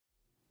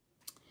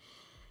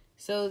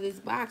So this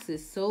box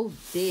is so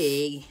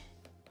big,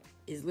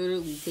 it's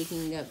literally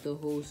taking up the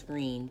whole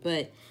screen.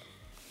 But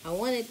I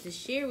wanted to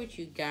share with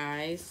you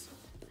guys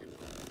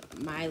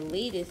my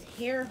latest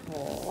hair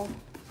haul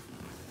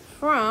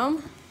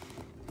from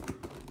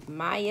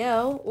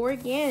Mielle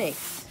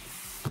Organics.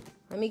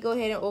 Let me go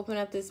ahead and open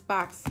up this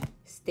box.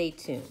 Stay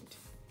tuned.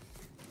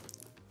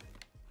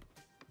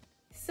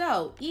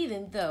 So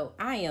even though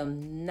I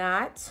am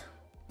not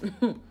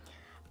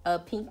a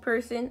pink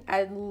person,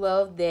 I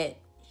love that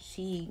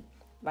she,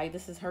 like,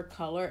 this is her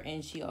color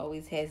and she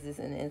always has this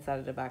in the inside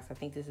of the box. I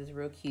think this is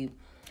real cute.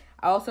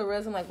 I also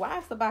realized, I'm like, why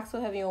is the box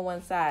so heavy on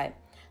one side?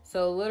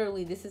 So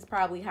literally this is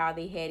probably how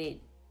they had it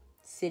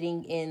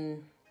sitting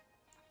in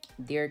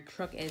their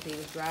truck as they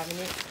was driving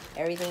it.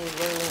 Everything is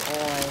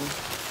literally on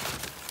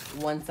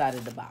one side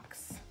of the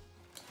box.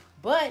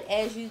 But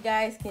as you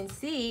guys can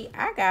see,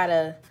 I got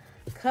a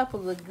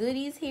couple of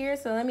goodies here.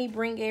 So let me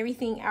bring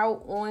everything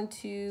out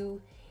onto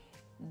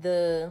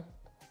the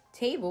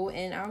table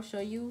and I'll show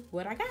you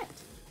what I got.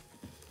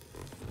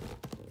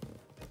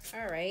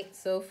 All right,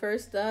 so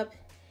first up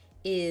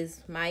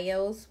is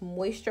Mielle's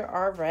Moisture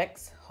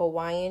RX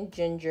Hawaiian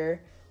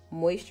Ginger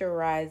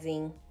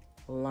Moisturizing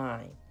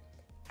Line.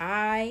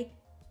 I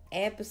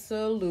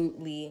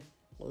absolutely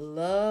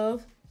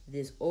love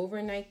this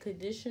overnight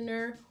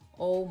conditioner.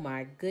 Oh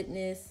my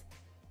goodness,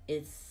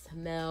 it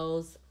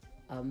smells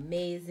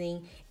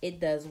amazing. It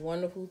does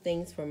wonderful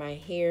things for my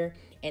hair,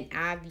 and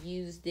I've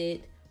used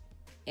it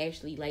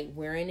actually like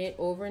wearing it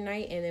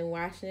overnight and then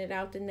washing it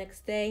out the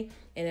next day.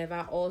 And if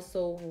I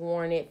also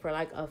worn it for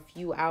like a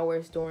few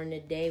hours during the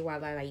day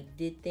while I like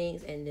did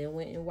things and then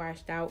went and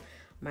washed out,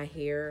 my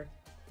hair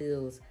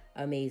feels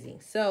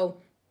amazing. So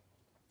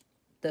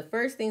the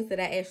first things that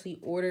I actually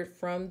ordered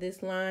from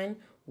this line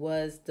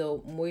was the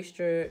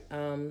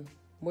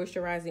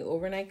moisturizing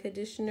overnight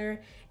conditioner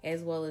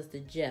as well as the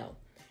gel,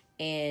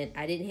 and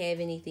I didn't have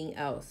anything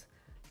else.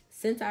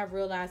 Since I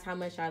realized how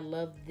much I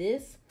love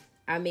this,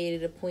 I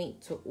made it a point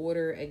to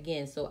order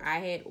again. So I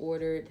had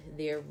ordered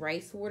their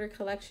rice water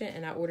collection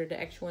and I ordered the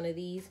extra one of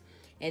these.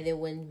 And then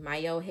when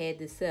Mielle had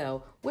the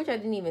sale, which I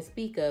didn't even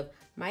speak of,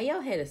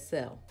 Mielle had a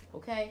sale,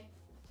 okay?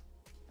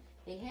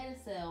 They had a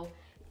sale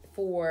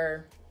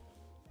for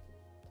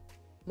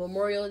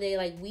Memorial Day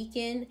like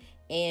weekend,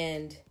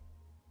 and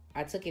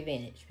I took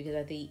advantage because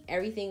I think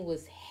everything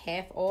was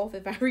half off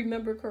if I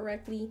remember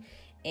correctly.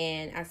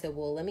 And I said,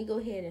 well, let me go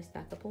ahead and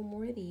stock up on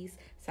more of these.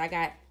 So I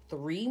got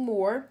 3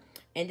 more.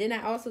 And then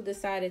I also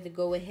decided to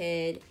go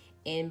ahead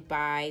and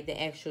buy the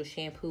actual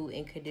shampoo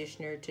and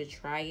conditioner to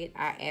try it.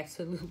 I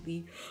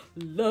absolutely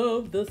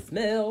love the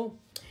smell.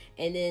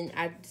 And then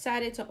I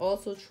decided to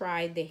also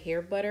try the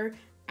hair butter.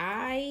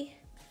 I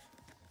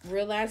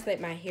realized that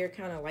my hair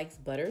kind of likes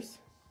butters.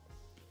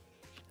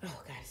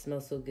 Oh God, it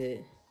smells so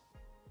good.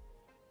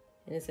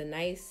 And it's a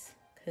nice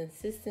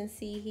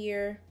consistency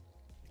here.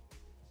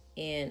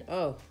 And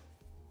oh,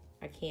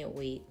 I can't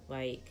wait.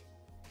 Like,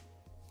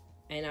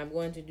 and I'm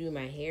going to do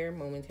my hair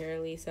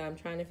momentarily. So I'm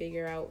trying to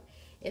figure out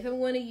if I'm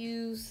going to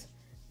use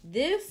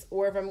this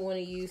or if I'm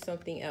going to use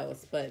something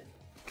else. But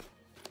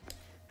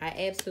I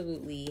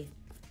absolutely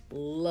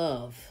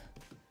love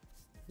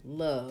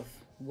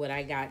what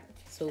I got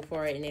so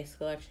far in this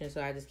collection.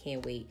 So I just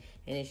can't wait.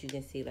 And as you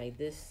can see, like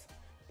this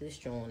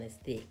joint is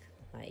thick.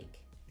 Like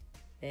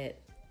that.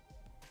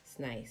 It's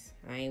nice.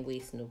 I ain't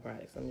wasting no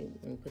products. Let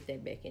me put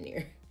that back in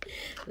there.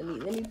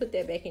 let me put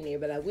that back in there.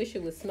 But I wish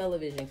it was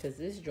smell-o-vision because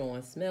this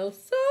joint smells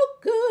so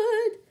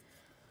good.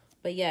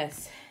 But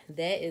yes,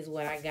 that is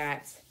what I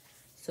got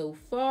so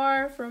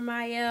far from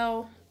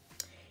Mielle.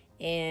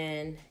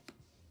 And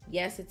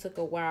yes, it took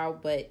a while,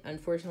 but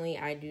unfortunately,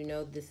 I do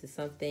know this is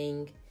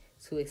something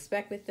to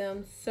expect with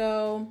them.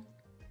 So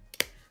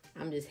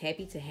I'm just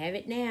happy to have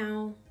it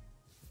now.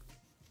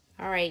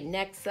 All right,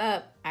 next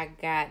up, I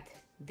got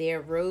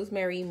their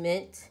Rosemary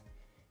Mint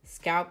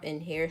Scalp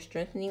and Hair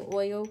Strengthening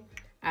Oil.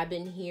 I've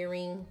been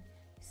hearing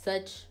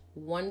such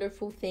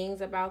wonderful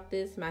things about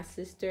this. My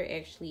sister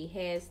actually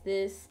has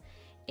this,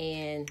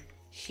 and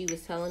she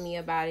was telling me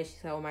about it. She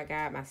said, oh my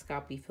God, my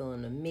scalp be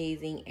feeling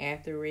amazing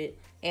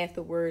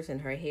afterwards, and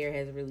her hair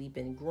has really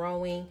been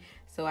growing.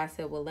 So I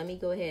said, well, let me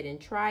go ahead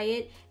and try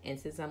it. And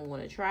since I'm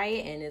going to try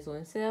it and it's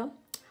on sale,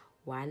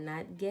 why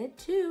not get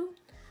 2?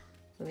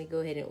 Let me go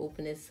ahead and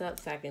open this up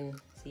so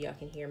y'all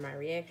can hear my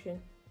reaction.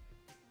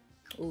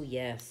 Oh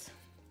yes,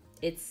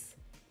 it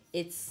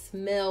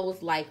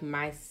smells like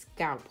my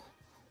scalp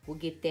will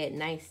get that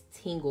nice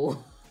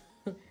tingle.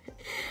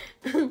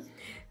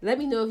 Let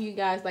me know if you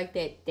guys like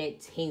that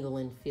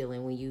tingling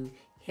feeling when you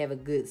have a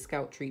good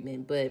scalp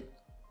treatment. But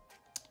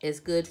it's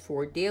good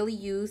for daily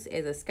use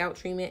as a scalp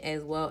treatment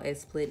as well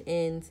as split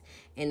ends,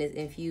 and it's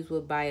infused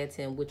with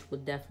biotin, which will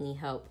definitely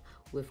help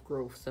with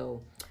growth.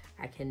 So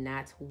I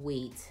cannot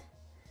wait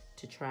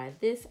to try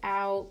this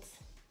out.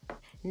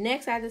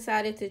 Next, I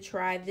decided to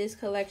try this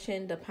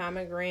collection, the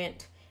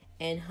pomegranate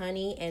and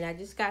honey, and I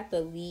just got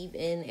the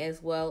leave-in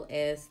as well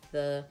as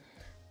the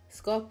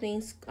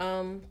sculpting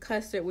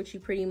custard, which you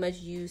pretty much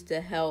use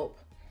to help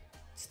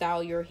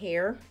style your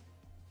hair.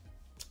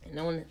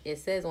 And it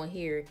says on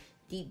here,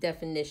 deep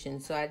definition.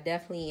 So I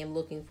definitely am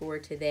looking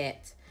forward to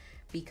that,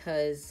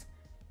 because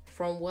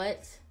from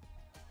what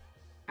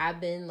I've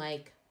been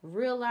like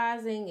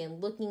realizing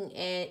and looking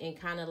at and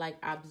kind of like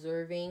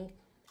observing,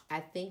 I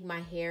think my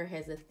hair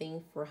has a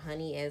thing for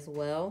honey as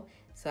well.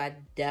 So I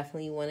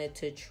definitely wanted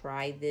to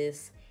try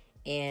this,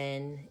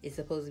 and it's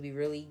supposed to be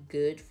really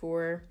good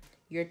for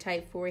your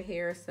type 4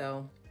 hair.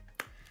 So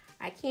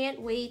I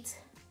can't wait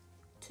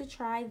to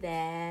try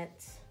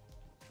that.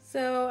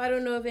 So I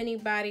don't know if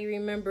anybody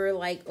remember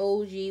like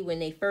OG when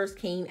they first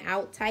came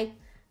out type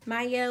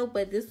Mielle,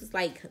 but this was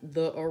like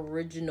the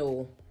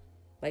original,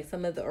 like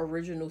some of the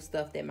original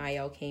stuff that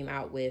Mielle came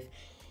out with.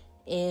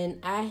 And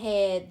I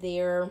had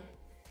their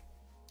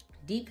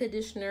deep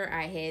conditioner,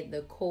 I had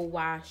the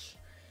co-wash,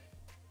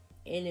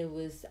 and it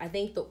was, I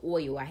think the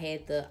oil, I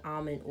had the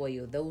almond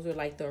oil. Those are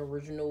like the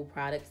original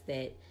products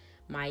that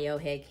Mielle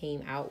had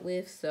came out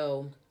with.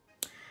 So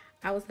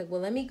I was like, well,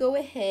 let me go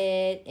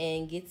ahead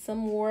and get some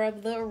more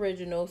of the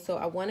original. So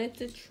I wanted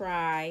to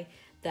try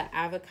the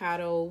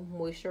avocado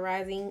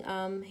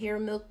moisturizing hair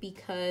milk,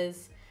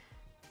 because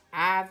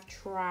I've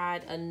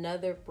tried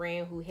another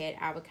brand who had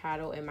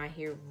avocado and my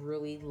hair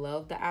really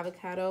loved the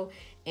avocado.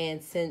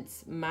 And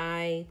since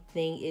my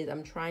thing is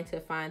I'm trying to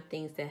find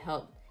things that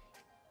help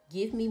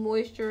give me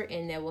moisture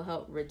and that will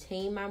help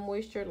retain my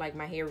moisture, like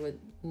my hair would,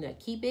 you know,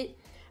 keep it,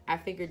 I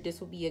figured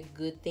this would be a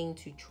good thing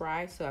to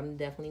try. So I'm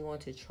definitely going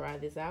to try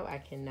this out. I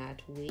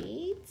cannot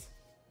wait.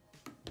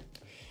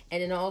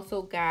 And then I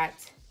also got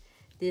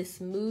this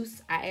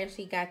mousse. I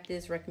actually got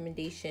this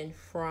recommendation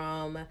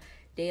from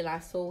De La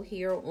Soul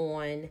here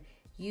on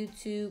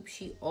YouTube.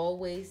 She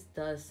always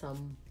does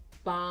some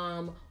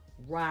bomb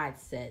rod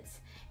sets,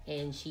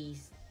 and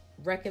she's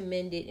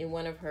recommended in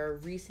one of her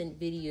recent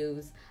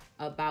videos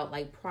about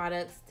like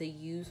products to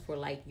use for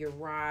like your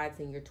rods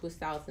and your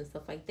twist outs and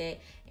stuff like that,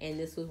 and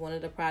this was one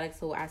of the products.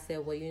 So I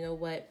said, well, you know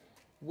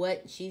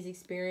what she's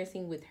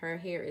experiencing with her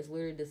hair is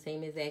literally the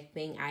same exact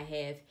thing. I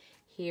have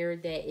hair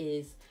that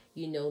is,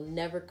 you know,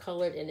 never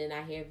colored, and then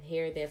I have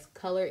hair that's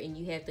colored, and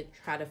you have to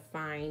try to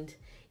find,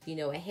 you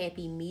know, a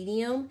happy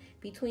medium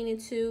between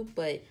the two.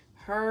 But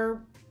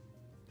her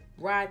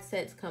rod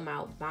sets come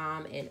out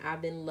bomb, and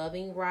I've been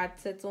loving rod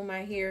sets on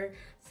my hair,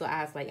 so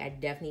I was like, I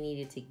definitely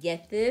needed to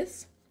get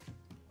this.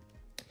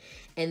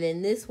 And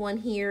then this one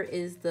here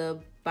is the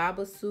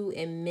Babassu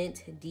and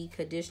Mint Deep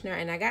Conditioner,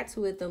 and I got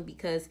two of them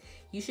because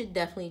you should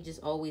definitely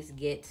just always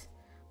get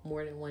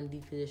more than one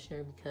deep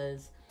conditioner,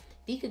 because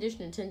deep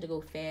conditioner tend to go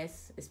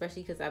fast,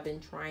 especially because I've been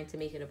trying to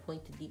make it a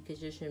point to deep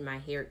condition my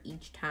hair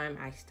each time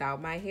I style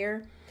my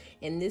hair.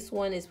 And this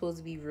one is supposed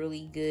to be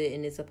really good,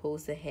 and it's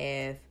supposed to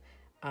have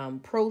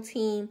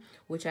protein,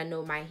 which I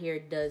know my hair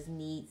does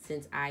need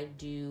since I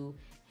do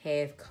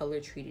have color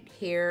treated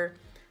hair.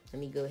 Let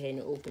me go ahead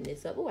and open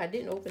this up. Oh, I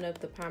didn't open up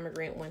the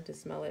pomegranate one to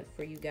smell it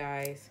for you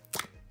guys.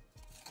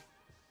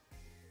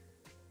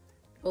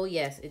 Oh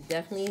yes, it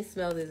definitely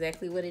smells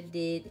exactly what it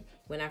did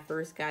when I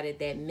first got it,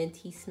 that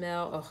minty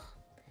smell. Oh,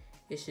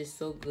 it's just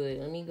so good.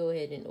 Let me go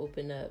ahead and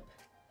open up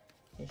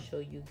and show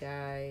you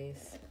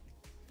guys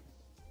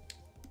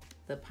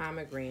the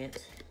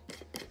pomegranate.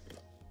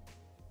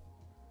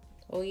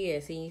 Oh yeah,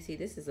 see, you see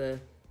this is a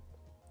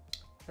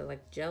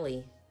like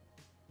jelly.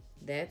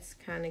 That's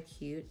kind of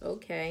cute.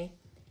 Okay.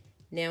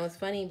 Now it's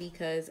funny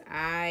because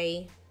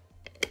I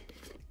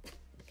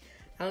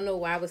don't know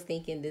why I was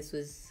thinking this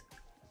was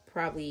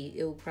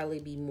it will probably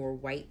be more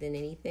white than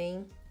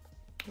anything.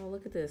 Oh,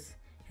 look at this.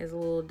 Has a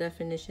little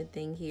definition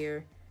thing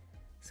here.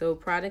 So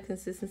product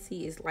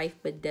consistency is light,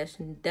 but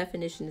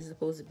definition is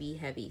supposed to be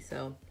heavy.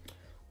 So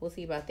we'll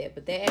see about that.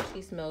 But that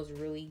actually smells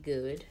really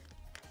good.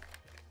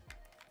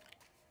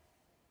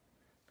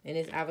 And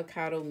this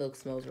avocado milk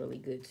smells really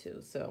good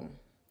too. So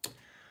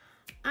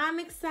I'm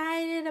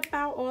excited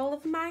about all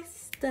of my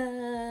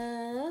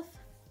stuff.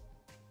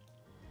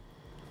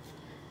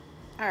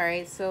 All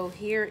right, so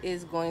here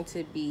is going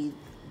to be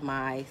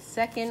my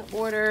second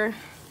order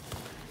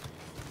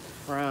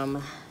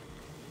from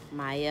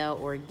Mielle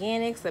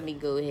Organics. Let me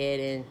go ahead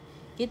and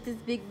get this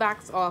big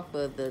box off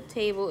of the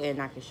table,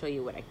 and I can show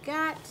you what I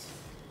got.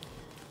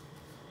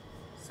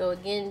 So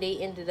again, they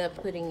ended up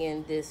putting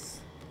in this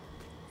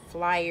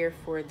flyer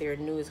for their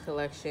newest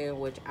collection,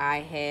 which I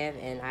have,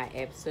 and I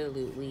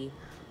absolutely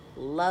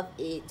love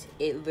it.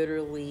 It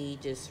literally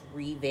just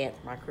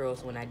revamped my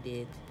curls when I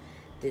did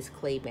this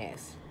clay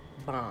mask.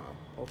 Bomb.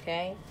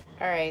 Okay.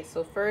 All right,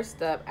 so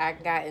first up, I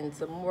got in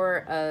some more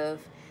of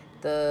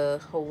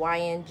the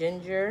Hawaiian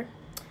ginger.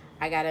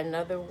 I got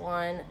another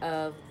one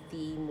of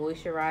the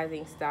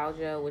moisturizing style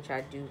gel, which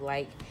I do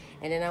like,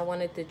 and then I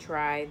wanted to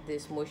try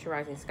this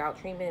moisturizing scalp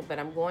treatment, but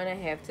I'm going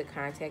to have to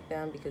contact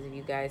them because if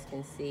you guys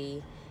can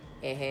see,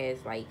 it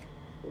has like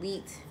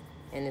leaked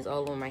and it's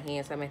all over my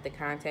hands, so I'm going to have to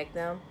contact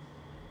them.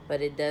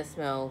 But it does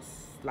smell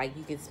like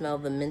you can smell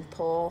the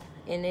menthol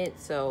in it,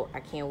 so I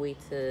can't wait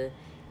to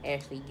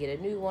actually get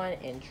a new one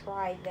and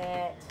try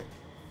that.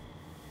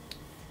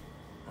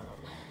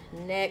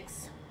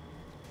 Next,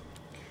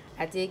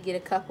 I did get a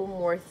couple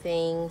more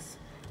things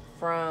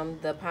from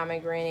the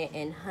pomegranate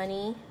and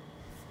honey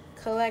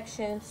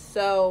collection.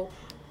 So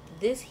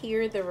this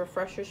here, the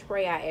refresher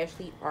spray, I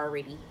actually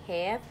already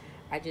have.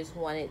 I just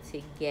wanted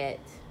to get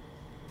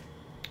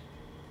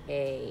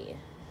a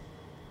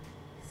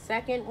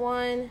second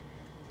one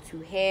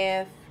to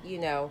have, you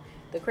know.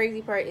 The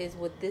crazy part is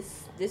with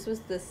this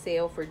was the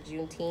sale for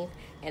Juneteenth,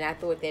 and I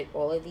thought that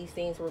all of these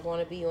things were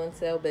going to be on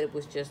sale, but it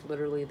was just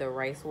literally the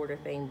rice water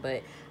thing.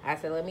 But I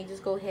said, let me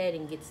just go ahead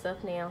and get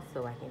stuff now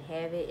so I can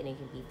have it and it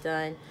can be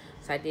done.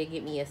 So I did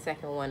get me a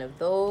second one of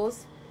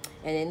those.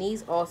 And then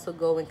these also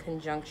go in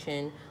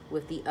conjunction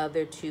with the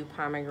other two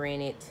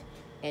pomegranate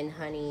and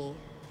honey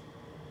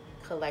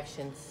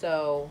collections.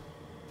 So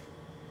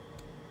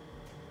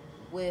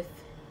with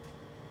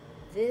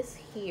this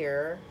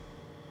here,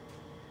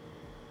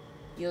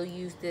 you'll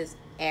use this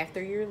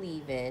after you're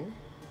leaving,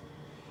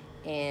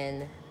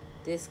 and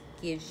this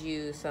gives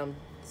you some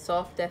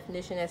soft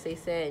definition, as they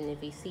said. And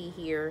if you see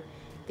here,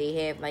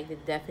 they have like the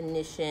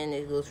definition,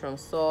 it goes from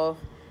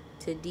soft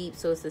to deep,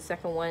 so it's the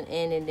second one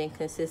in, and then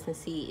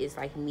consistency is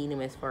like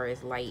medium as far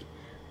as light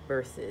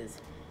versus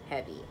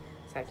heavy.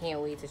 So I can't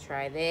wait to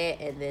try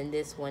that. And then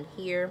this one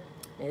here,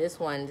 and this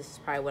is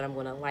probably what I'm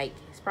gonna like.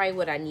 It's probably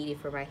what I needed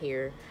for my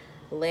hair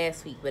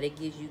last week, but it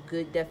gives you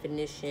good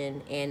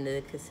definition and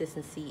the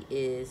consistency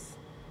is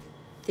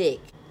thick.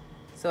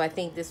 So I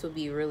think this would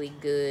be really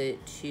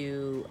good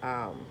to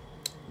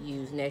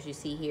use. And as you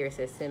see here, it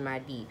says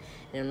semi-deep,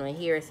 and on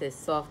here it says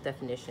soft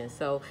definition.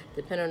 So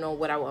depending on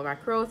what I want my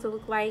curls to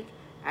look like,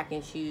 I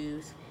can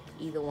choose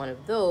either one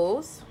of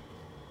those.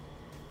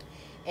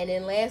 And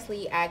then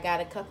lastly, I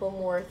got a couple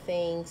more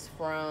things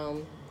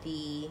from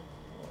the,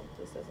 oh,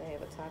 this doesn't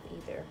have a top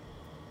either.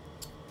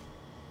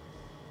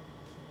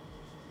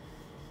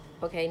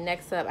 Okay,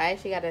 next up, I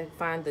actually got to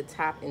find the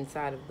top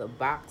inside of the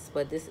box,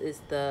 but this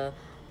is the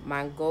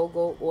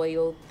Mangogo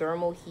Oil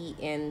Thermal Heat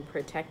and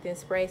Protectant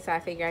Spray. So I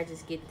figured I'd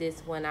just get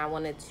this when I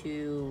wanted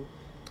to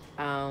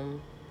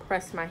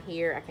press my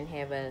hair. I can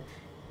have a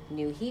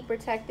new heat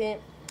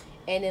protectant.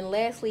 And then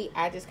lastly,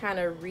 I just kind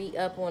of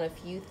re-up on a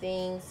few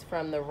things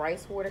from the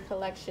rice water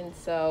collection.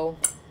 So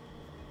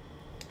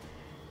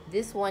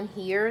this one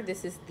here,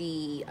 this is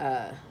the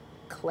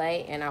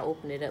clay, and I'll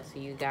open it up so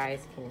you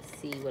guys can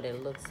see what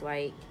it looks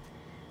like.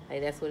 Like,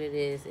 that's what it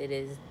is. It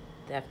is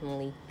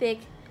definitely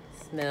thick,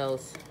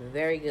 smells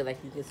very good. Like,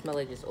 you can smell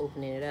it just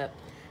opening it up.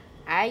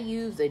 I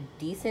use a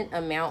decent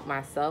amount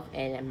myself,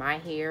 and my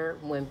hair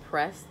when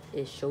pressed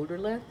is shoulder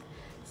length.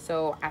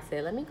 So I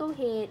said, let me go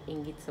ahead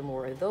and get some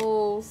more of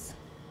those.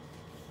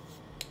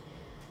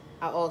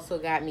 I also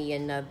got me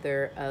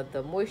another of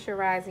the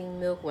moisturizing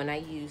milk. When I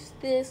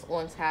used this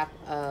on top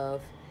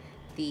of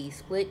the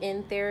split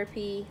end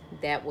therapy,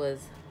 that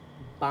was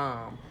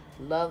bomb.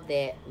 Love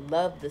that,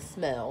 love the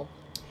smell.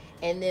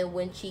 And then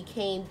when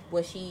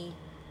she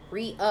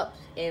re-upped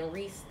and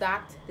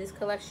restocked this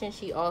collection,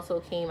 she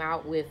also came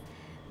out with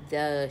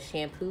the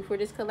shampoo for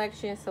this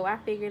collection. So I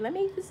figured, let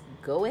me just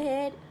go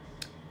ahead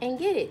and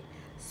get it.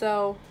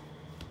 So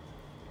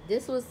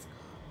this was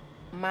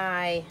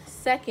my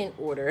second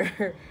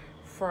order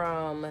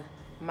from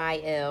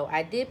Mielle.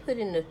 I did put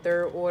in the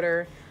third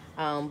order,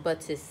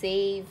 but to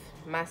save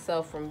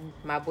myself from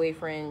my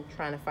boyfriend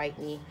trying to fight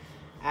me,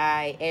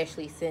 I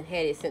actually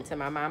had it sent to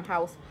my mom's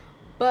house.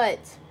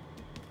 But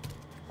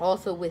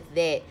also with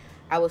that,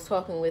 I was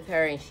talking with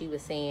her, and she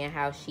was saying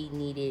how she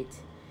needed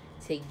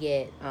to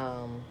get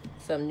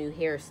some new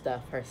hair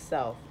stuff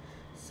herself.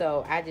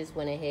 So I just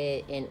went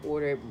ahead and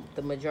ordered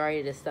the majority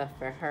of the stuff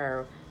for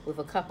her, with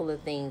a couple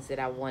of things that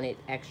I wanted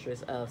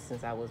extras of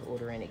since I was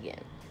ordering again.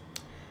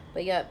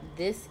 But yep,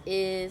 this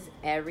is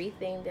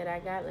everything that I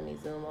got. Let me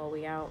zoom all the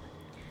way out.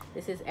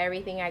 This is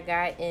everything I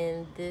got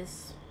in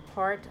this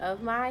part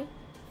of my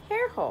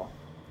hair haul.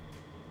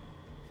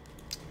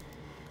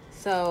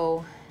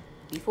 So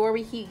before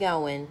we keep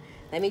going,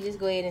 let me just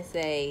go ahead and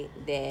say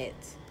that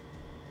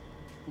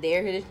the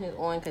air conditioner is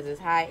on because it's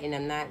hot, and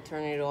I'm not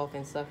turning it off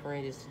and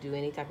suffering just to do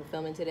any type of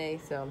filming today.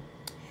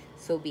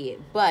 So be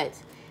it. But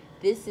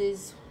this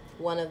is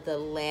one of the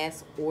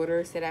last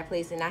orders that I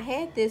placed, and I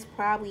had this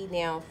probably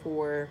now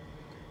for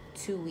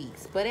 2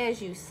 weeks. But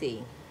as you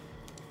see,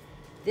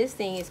 this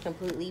thing is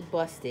completely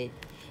busted,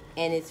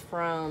 and it's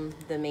from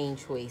the Main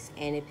Choice,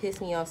 and it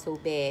pissed me off so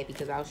bad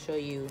because I'll show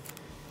you,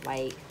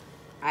 like,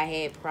 I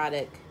had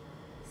product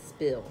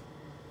spill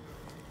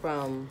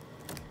from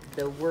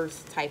the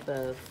worst type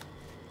of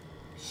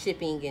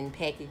shipping and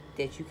package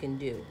that you can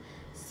do.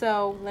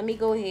 So let me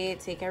go ahead,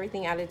 take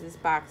everything out of this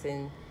box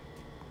and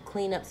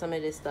clean up some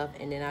of this stuff,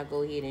 and then I'll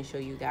go ahead and show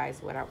you guys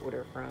what I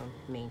ordered from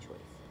Main Choice.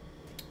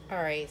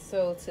 Alright,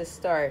 so to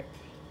start,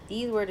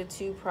 these were the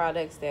two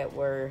products that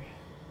were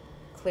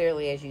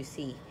clearly, as you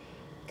see,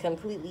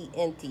 completely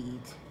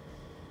emptied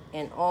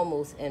and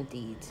almost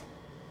emptied,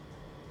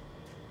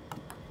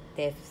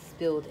 that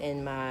spilled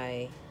in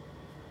my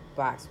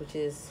box, which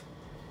is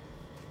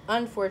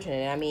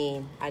unfortunate. I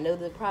mean, I know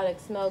the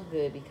product smells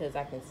good because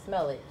I can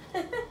smell it.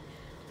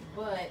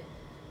 But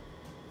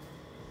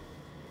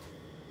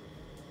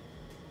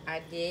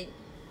I did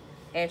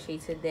actually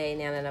today,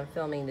 now that I'm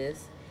filming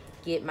this,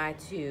 get my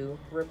 2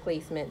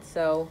 replacements.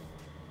 So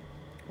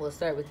we'll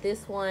start with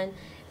this one.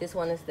 This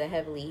one is the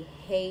Heavily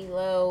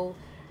Halo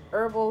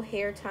Herbal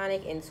Hair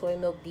Tonic and Soy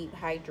Milk Deep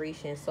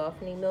Hydration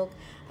Softening Milk.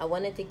 I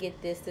wanted to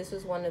get this. This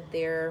was one of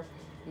their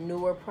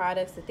newer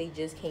products that they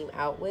just came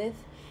out with,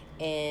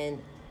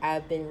 and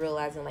I've been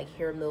realizing like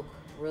hair milk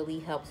really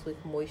helps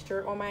with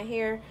moisture on my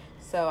hair,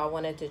 so I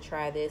wanted to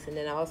try this. And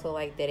then I also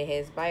like that it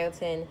has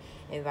biotin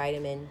and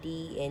vitamin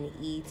D and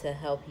E to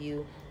help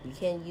you. You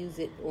can use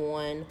it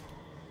on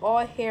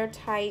all hair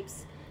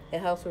types. It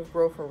helps with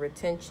growth and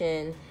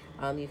retention.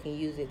 You can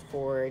use it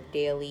for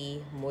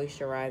daily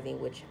moisturizing,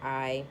 which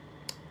I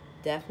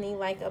definitely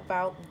like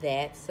about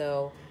that.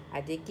 So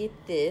I did get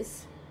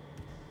this.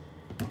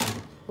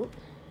 Oop.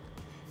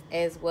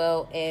 As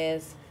well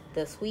as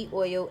the Sweet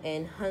Oil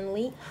and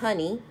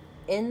Honey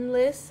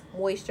Endless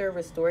Moisture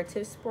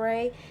Restorative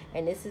Spray.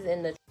 And this is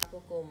in the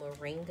Tropical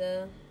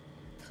Moringa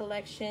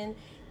collection.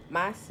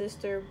 My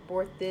sister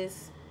bought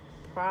this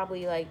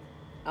probably like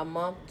a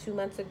month, 2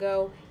 months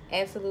ago.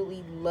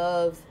 Absolutely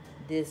loves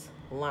this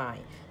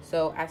line.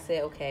 So I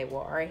said, okay,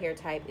 well, our hair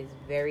type is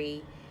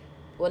very,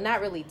 well,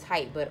 not really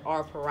tight, but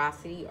our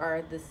porosity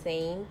are the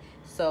same.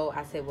 So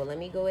I said, well, let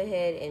me go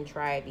ahead and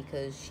try it,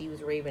 because she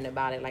was raving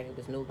about it like it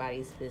was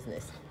nobody's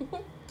business.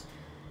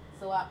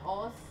 So I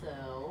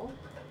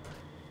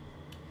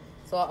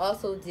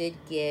also did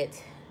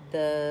get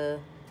the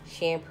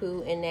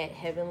shampoo in that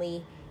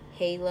Heavenly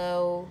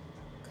Halo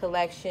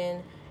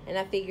collection, and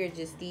I figured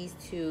just these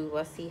 2,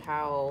 let's see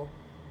how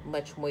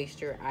much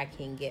moisture I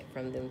can get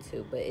from them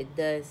too. But it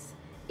does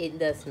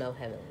smell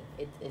heavenly.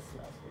 It smells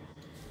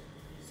great.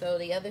 So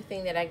the other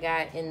thing that I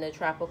got in the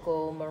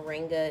Tropical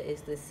Moringa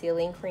is the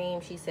sealing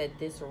cream. She said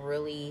this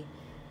really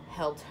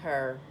helped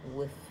her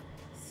with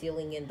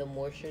sealing in the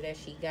moisture that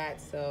she got.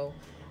 So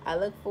I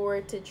look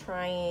forward to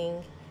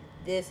trying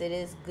this. It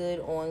is good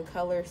on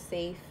color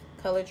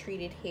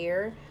treated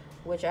hair,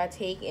 which I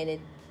take, and it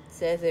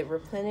says it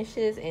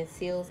replenishes and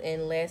seals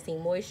in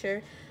lasting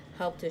moisture,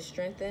 help to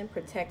strengthen,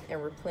 protect,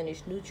 and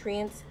replenish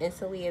nutrients,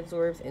 instantly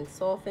absorbs and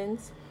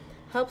softens,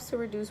 helps to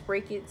reduce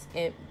breakage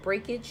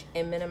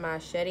and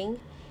minimize shedding,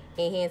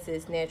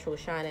 enhances natural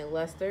shine and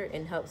luster,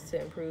 and helps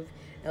to improve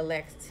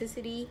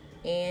elasticity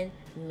and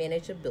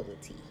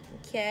manageability.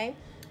 Okay,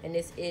 and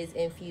this is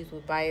infused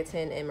with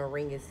biotin and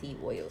moringa seed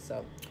oil.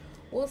 So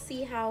we'll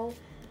see how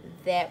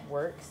that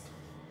works.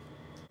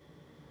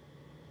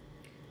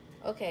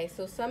 Okay,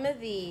 so some of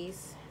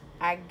these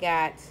I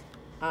got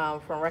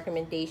from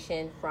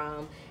recommendation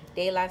from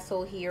De La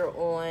Soul here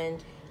on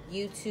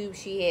YouTube.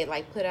 She had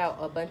like put out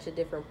a bunch of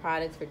different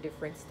products for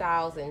different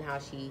styles and how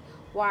she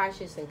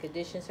washes and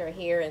conditions her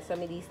hair, and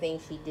some of these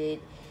things she did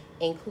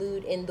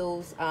include in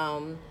those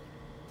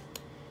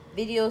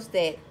videos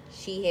that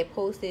she had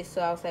posted. So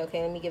I was like,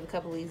 okay, let me give a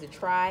couple of these a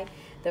try.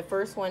 The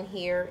first one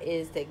here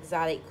is the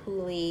Exotic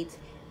Kool-Aid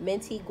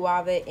Minty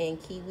Guava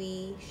and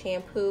Kiwi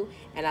shampoo,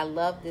 and I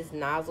love this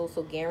nozzle.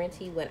 So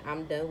guarantee when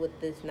I'm done with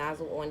this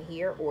nozzle on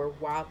here, or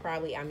while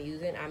probably I'm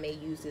using, I may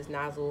use this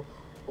nozzle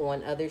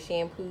on other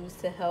shampoos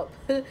to help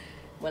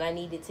when I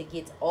need it to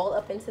get all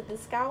up into the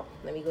scalp.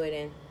 Let me go ahead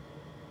and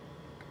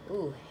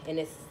ooh, and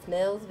it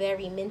smells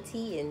very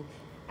minty, and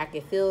I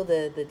can feel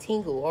the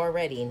tingle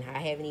already, and I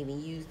haven't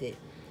even used it.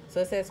 So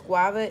it says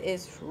guava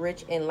is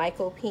rich in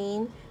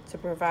lycopene to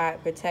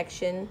provide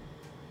protection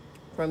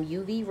from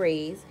UV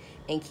rays,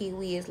 and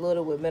kiwi is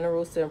loaded with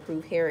minerals to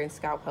improve hair and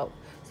scalp health.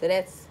 So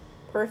that's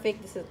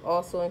perfect. This is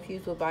also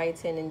infused with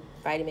biotin and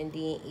vitamin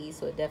D and E,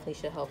 so it definitely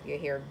should help your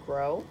hair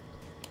grow.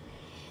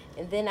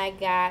 And then I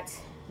got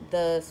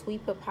the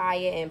Sweet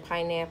Papaya and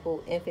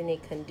Pineapple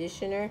Infinite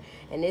Conditioner,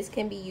 and this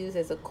can be used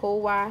as a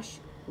co-wash,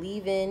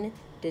 leave-in,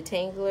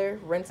 detangler,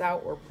 rinse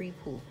out, or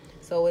pre-poo.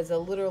 So it's a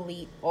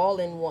literally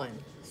all-in-one.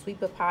 Sweet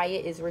papaya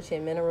is rich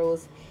in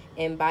minerals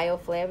and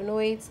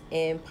bioflavonoids,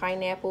 and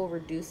pineapple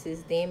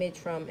reduces damage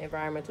from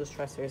environmental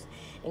stressors.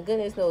 And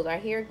goodness knows our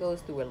hair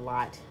goes through a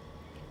lot,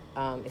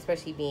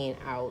 especially being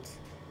out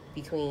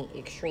between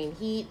extreme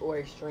heat or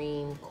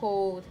extreme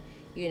cold.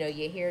 You know,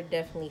 your hair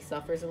definitely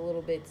suffers a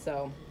little bit.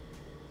 So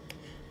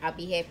I'll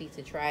be happy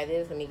to try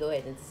this. Let me go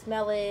ahead and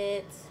smell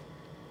it.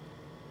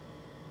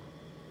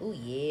 Oh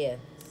yeah, it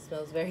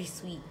smells very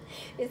sweet.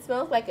 It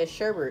smells like a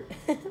sherbet.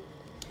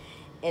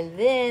 And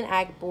then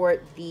I bought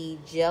the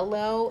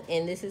Jello,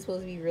 and this is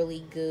supposed to be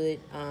really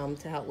good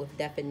to help with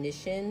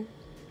definition.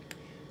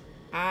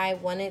 I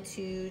wanted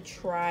to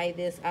try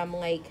this. I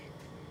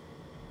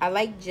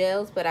like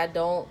gels, but I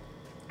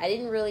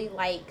didn't really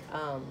like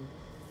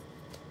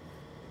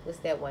what's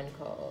that one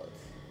called?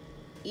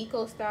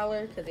 Eco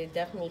Styler, because it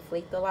definitely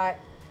flaked a lot.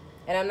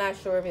 And I'm not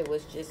sure if it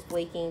was just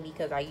flaking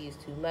because I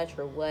used too much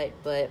or what,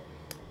 but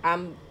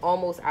I'm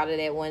almost out of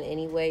that one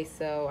anyway,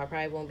 so I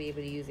probably won't be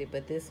able to use it.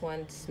 But this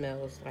one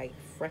smells like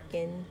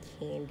frickin'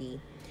 candy.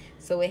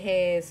 So it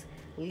has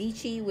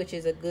lychee, which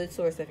is a good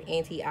source of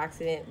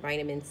antioxidant,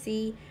 vitamin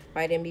C,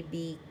 vitamin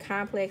B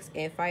complex,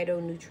 and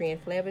phytonutrient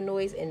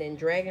flavonoids. And then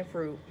dragon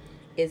fruit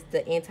is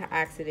the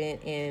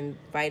antioxidant and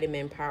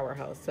vitamin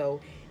powerhouse. So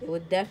it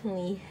would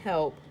definitely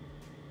help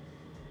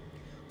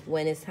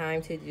when it's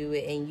time to do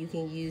it. And you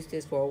can use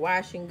this for a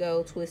wash and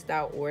go, twist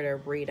out, or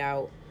braid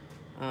out.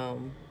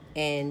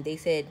 And they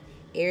said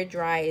air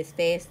dry is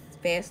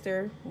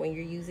faster when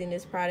you're using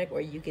this product,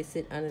 or you can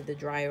sit under the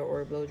dryer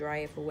or blow dry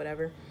it for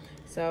whatever.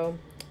 So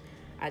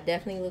I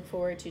definitely look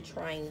forward to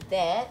trying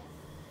that.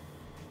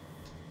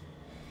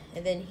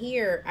 And then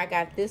here I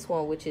got this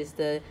one, which is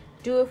the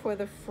Do It For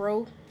the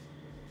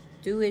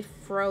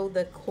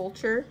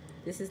Culture.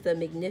 This is the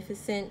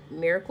Magnificent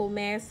Miracle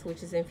Mask,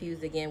 which is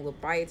infused again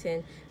with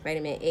biotin,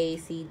 vitamin A,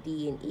 C,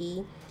 D, and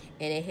E.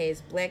 And it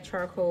has black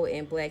charcoal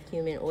and black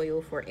cumin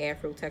oil for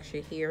afro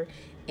texture hair.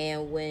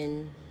 And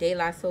when De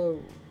La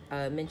Soul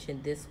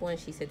mentioned this one,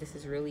 she said this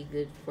is really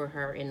good for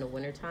her in the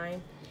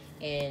wintertime.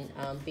 And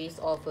based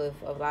off of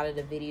a lot of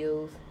the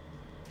videos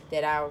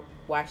that I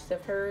watched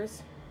of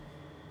hers,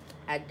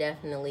 I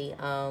definitely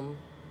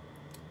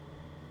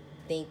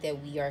think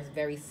that we are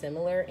very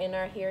similar in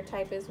our hair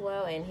type as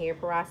well, and hair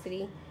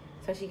porosity,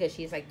 especially because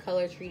she's like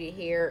color treated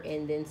hair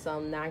and then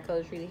some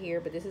non-color treated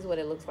hair. But this is what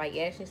it looks like. It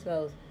actually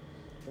smells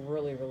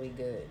really, really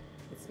good.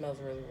 It smells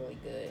really, really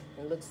good.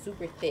 It looks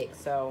super thick,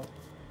 so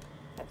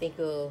I think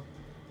it'll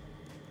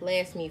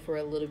last me for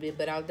a little bit,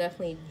 but I'll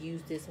definitely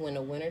use this when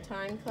the winter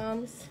time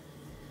comes.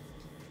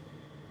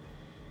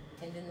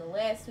 And then the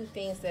last two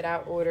things that I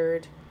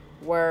ordered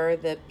were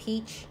the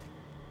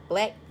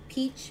black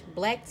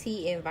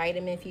tea and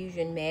vitamin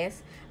fusion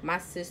mask. My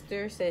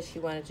sister said she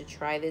wanted to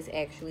try this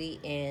actually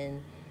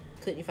and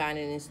couldn't find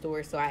it in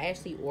store, so I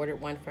actually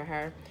ordered one for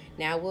her.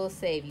 Now I will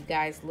say, if you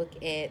guys look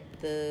at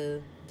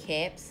the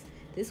caps,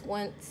 this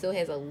one still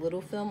has a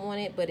little film on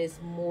it, but it's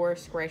more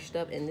scratched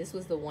up, and this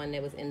was the one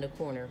that was in the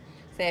corner.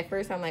 So at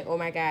first I'm like, oh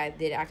my god,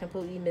 did I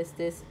completely miss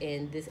this?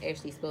 And this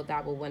actually spilled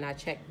out, but when I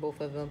checked both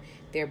of them,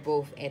 they're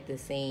both at the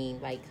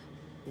same like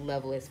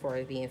level as far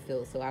as being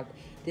filled. So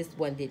this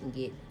one didn't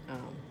get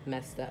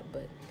messed up,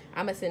 but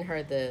I'm gonna send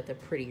her the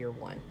prettier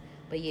one.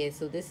 But yeah,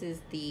 so this is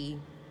it's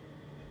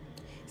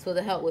supposed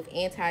to help with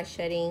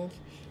anti-shedding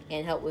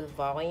and help with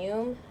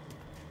volume.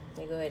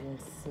 Let me go ahead and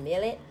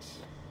smell it.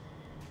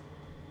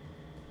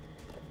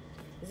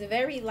 It's a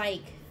very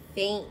like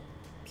faint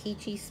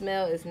peachy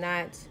smell. It's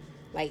not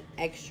like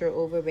extra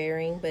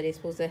overbearing, but it's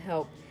supposed to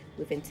help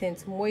with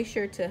intense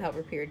moisture to help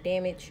repair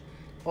damage.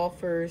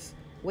 Offers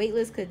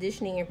weightless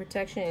conditioning and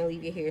protection and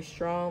leave your hair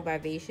strong,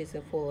 vivacious,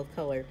 and full of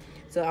color.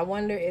 So I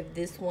wonder if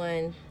this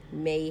one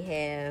may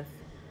have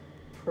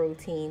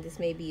protein. This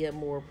may be a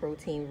more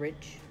protein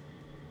rich,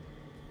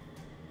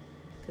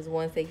 because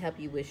ones they help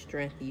you with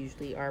strength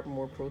usually are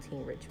more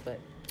protein rich, but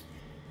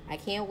I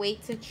can't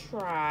wait to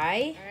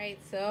try. All right,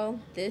 so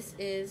this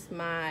is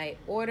my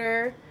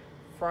order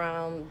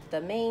from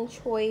the Main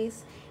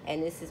Choice,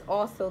 and this is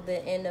also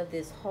the end of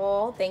this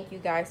haul. Thank you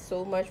guys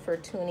so much for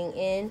tuning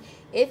in.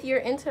 If you're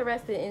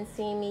interested in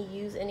seeing me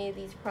use any of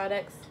these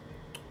products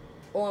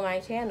on my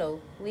channel,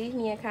 leave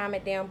me a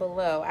comment down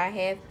below.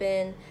 I've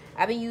been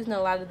using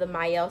a lot of the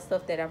Mielle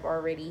stuff that I've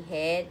already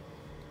had,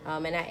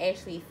 and I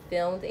actually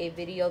filmed a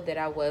video that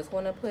I was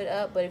going to put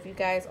up. But if you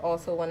guys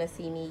also want to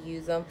see me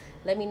use them,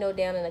 let me know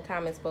down in the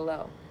comments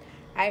below.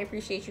 I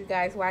appreciate you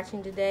guys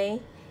watching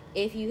today.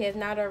 If you have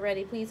not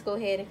already, please go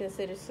ahead and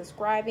consider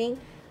subscribing.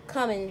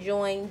 Come and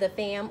join the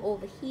fam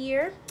over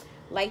here.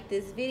 Like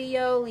this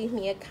video, leave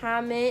me a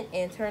comment,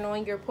 and turn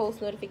on your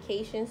post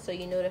notifications so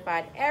you're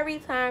notified every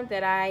time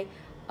that I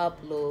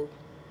upload.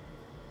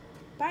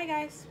 Bye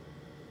guys.